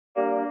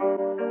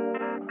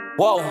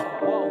Whoa,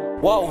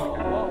 whoa,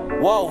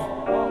 whoa,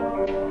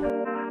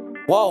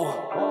 whoa,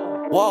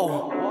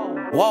 whoa,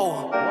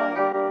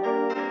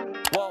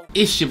 whoa.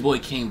 It's your boy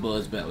King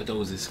Buzz back with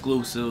those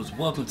exclusives.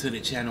 Welcome to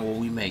the channel where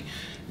we make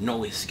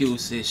no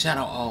excuses. Shout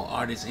out all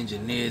artists,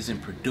 engineers,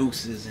 and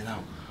producers, and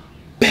I'm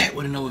back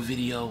with another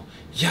video.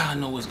 Y'all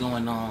know what's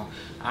going on.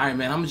 Alright,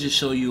 man, I'm gonna just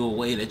show you a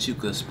way that you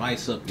could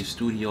spice up your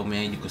studio,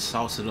 man. You could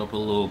sauce it up a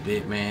little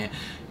bit, man.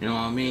 You know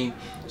what I mean?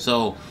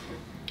 So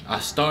I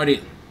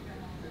started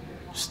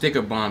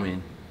sticker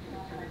bombing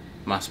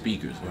my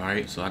speakers.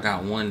 Alright, so I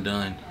got one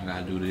done. I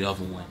gotta do the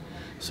other one.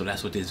 So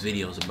that's what this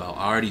video is about.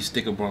 I already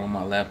sticker bombed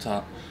my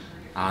laptop.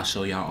 I'll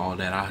show y'all all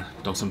that. I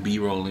throw some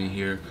B-roll in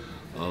here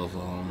of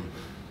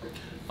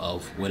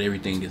what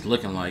everything is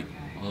looking like.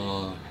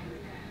 But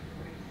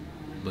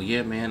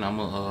yeah, man, I'm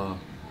gonna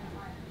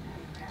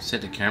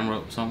set the camera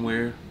up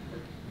somewhere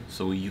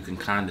so you can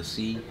kind of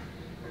see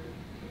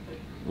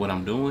what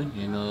I'm doing,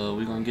 and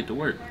we're gonna get to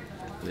work.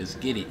 Let's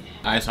get it.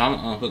 All right, so I'm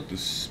gonna unhook the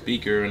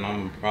speaker, and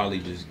I'm gonna probably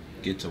just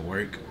get to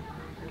work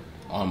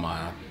on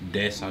my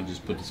desk. I'll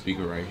just put the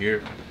speaker right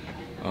here.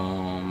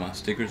 My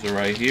stickers are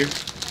right here.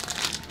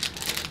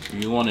 If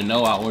you want to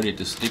know, I ordered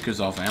the stickers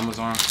off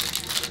Amazon.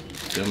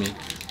 Feel me?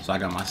 So I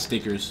got my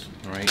stickers,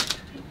 right?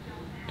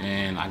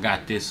 And I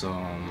got this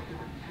a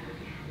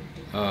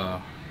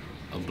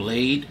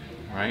blade,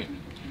 right?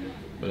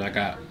 But I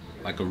got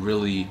like a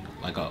really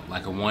like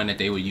a one that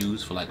they would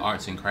use for like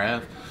arts and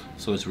craft.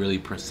 So it's really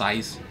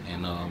precise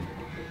and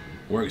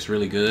works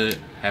really good.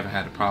 Haven't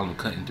had a problem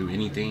cutting through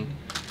anything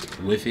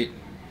with it,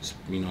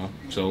 you know.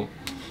 So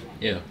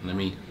yeah, let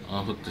me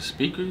unhook the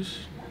speakers.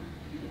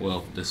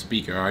 Well, the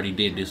speaker, I already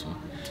did this one,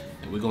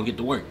 and we're gonna get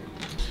to work.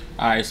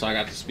 All right, so I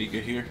got the speaker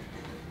here.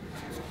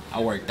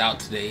 I worked out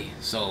today,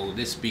 so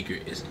this speaker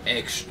is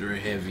extra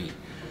heavy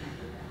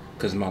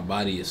because my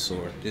body is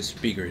sore. This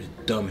speaker is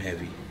dumb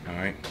heavy, all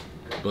right?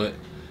 But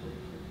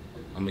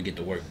I'm gonna get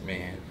to work,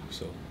 man.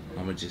 So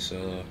I'm gonna just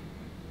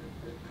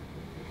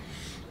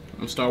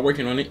I'm gonna start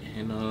working on it,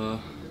 and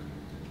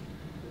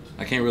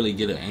I can't really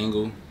get an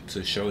angle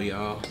to show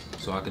y'all,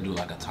 so I could do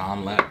like a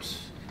time lapse,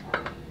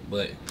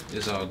 but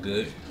it's all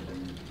good.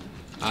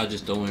 I'll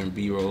just throw in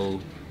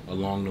B-roll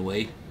along the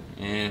way,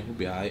 and we'll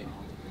be alright.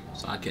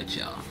 So I'll catch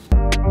y'all.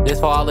 This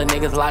for all the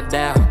niggas locked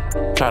down,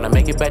 trying to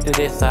make it back to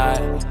this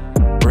side.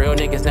 Real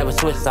niggas never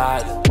switch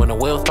sides. When the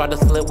wheels start to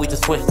slip, we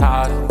just switch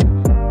tires.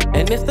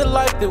 And it's the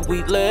life that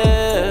we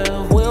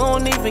live. We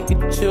don't even get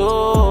to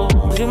choose.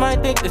 You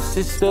might think this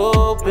is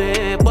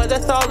stupid, but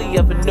that's all he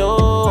ever knew.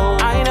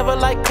 I ain't ever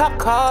like cop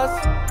cars.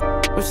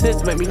 Them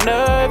shits make me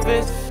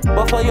nervous.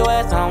 But for your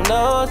ass, I don't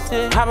know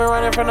shit. I've been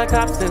running from the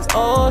cops since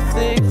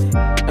 06.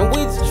 And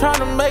we just trying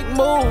to make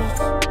moves.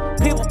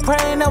 People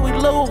praying that we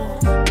lose.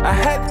 I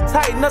had to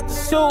tighten up the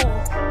shoes,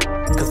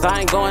 cause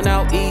I ain't going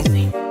out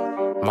easy.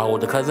 My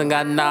older cousin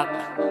got knocked.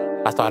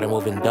 I started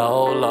moving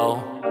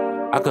dolo.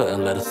 I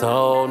couldn't let a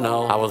soul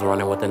know. I was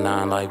running with the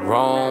 9 like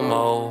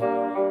Romo.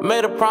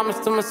 Made a promise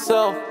to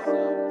myself.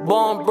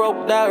 Born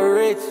broke, that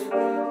rich.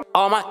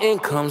 All my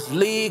income's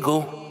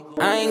legal.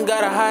 I ain't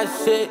gotta hide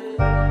shit.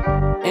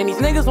 And these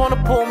niggas wanna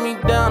pull me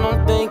down.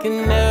 I'm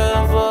thinking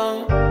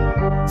never.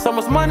 So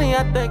much money,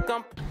 I think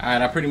I'm.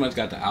 Alright, I pretty much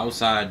got the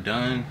outside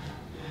done.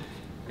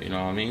 You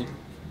know what I mean?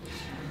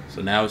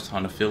 So now it's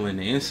time to fill in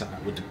the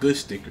inside with the good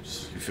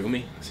stickers. You feel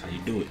me? That's how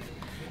you do it.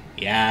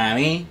 Yeah, I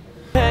mean?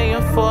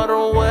 Paying for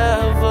the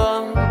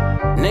weather.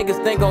 Niggas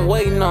think I'm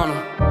waiting on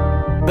them.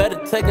 Better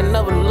take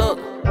another look.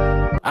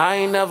 I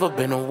ain't never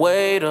been a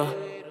waiter.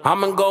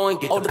 I'ma go and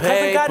get the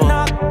paper. Got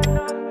knocked.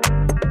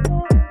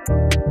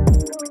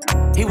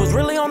 He was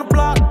really on the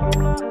block.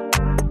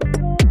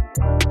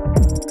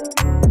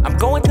 I'm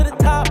going to the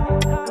top.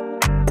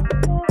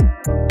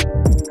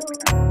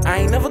 I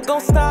ain't never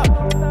gonna stop.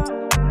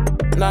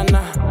 Nah,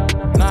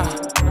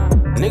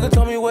 nigga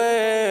told me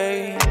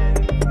wait.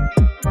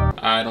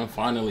 Alright, I'm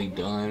finally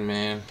done,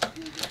 man.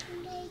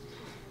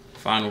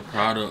 Final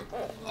product.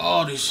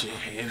 Oh, this shit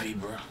heavy,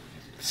 bro.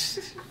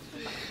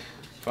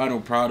 Final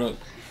product.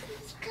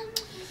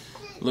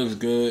 Looks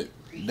good.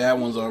 That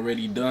one's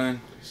already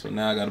done. So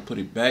now I gotta put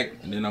it back,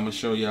 and then I'm gonna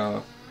show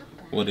y'all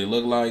what they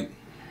look like,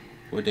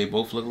 what they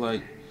both look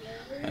like.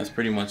 That's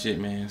pretty much it,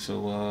 man.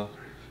 So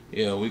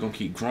yeah, we're gonna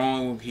keep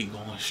growing, we'll keep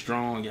going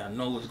strong. Y'all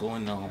know what's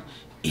going on.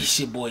 It's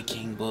your boy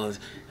King Buzz,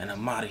 and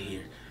I'm out of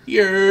here.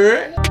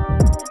 Yeah.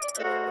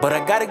 But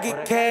I gotta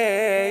get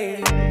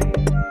paid.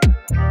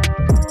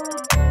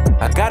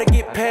 I gotta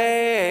get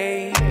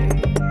paid.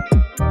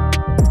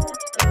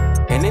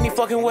 In any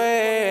fucking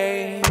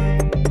way.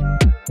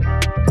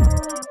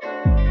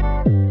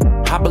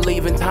 I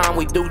believe in time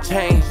we do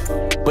change,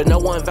 but no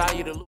one value the